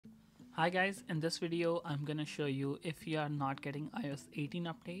Hi guys, in this video I'm gonna show you if you are not getting iOS 18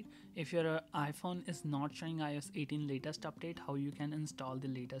 update, if your iPhone is not showing iOS 18 latest update, how you can install the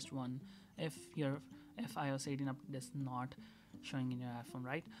latest one if iOS 18 update is not showing in your iPhone,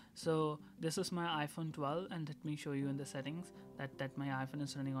 right? So this is my iPhone 12 and let me show you in the settings that my iPhone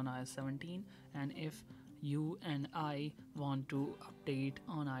is running on iOS 17, and if you and I want to update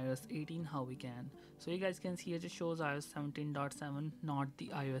on iOS 18, how we can. So you guys can see it just shows iOS 17.7, not the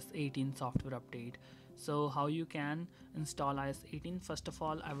iOS 18 software update. So how you can install iOS 18, first of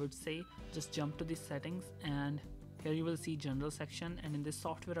all I would say just jump to the settings, and here you will see general section, and in this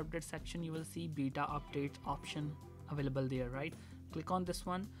software update section you will see beta updates option available there, right? Click on this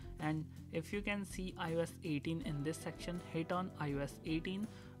one, and if you can see iOS 18 in this section, hit on iOS 18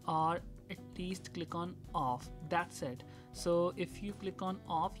 or at least click on off. That's it. So if you click on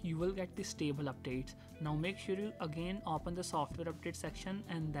off, you will get the stable updates. Now make sure you again open the software update section,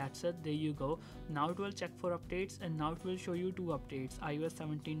 and that's it. There you go. Now it will check for updates, and now it will show you two updates, iOS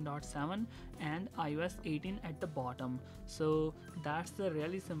 17.7 and iOS 18 at the bottom. So that's the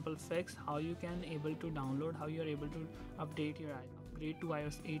really simple fix how you can able to download, how you are able to update your iPhone, upgrade to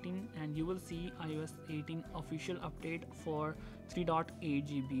iOS 18, and you will see iOS 18 official update for 3.8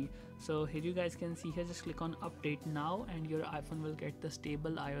 GB. So here you guys can see here, just click on update now and your iPhone will get the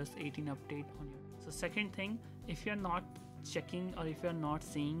stable iOS 18 update on you. So second thing, if you're not checking or if you're not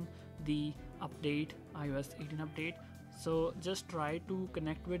seeing the update, iOS 18 update, so just try to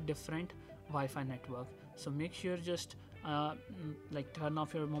connect with different Wi-Fi network. So make sure just like turn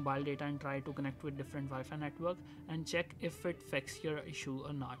off your mobile data and try to connect with different Wi-Fi network and check if it fixes your issue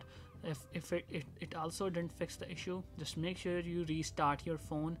or not. If it also didn't fix the issue, just make sure you restart your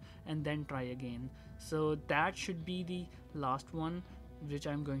phone and then try again. So that should be the last one which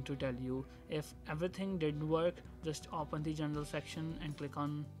I'm going to tell you. If everything did work, just open the general section and click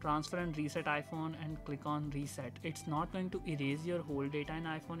on transfer and reset iPhone and click on reset. It's not going to erase your whole data in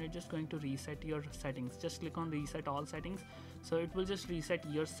iPhone, it's just going to reset your settings. Just click on reset all settings. So it will just reset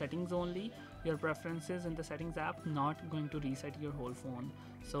your settings only, your preferences in the settings app, not going to reset your whole phone.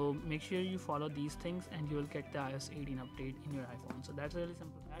 So make sure you follow these things and you will get the iOS 18 update in your iPhone. So that's really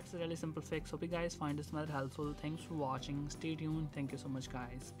simple. That's a really simple fix. Hope you guys find this matter helpful. Thanks for watching. Stay tuned. Thank you so much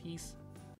guys. Peace.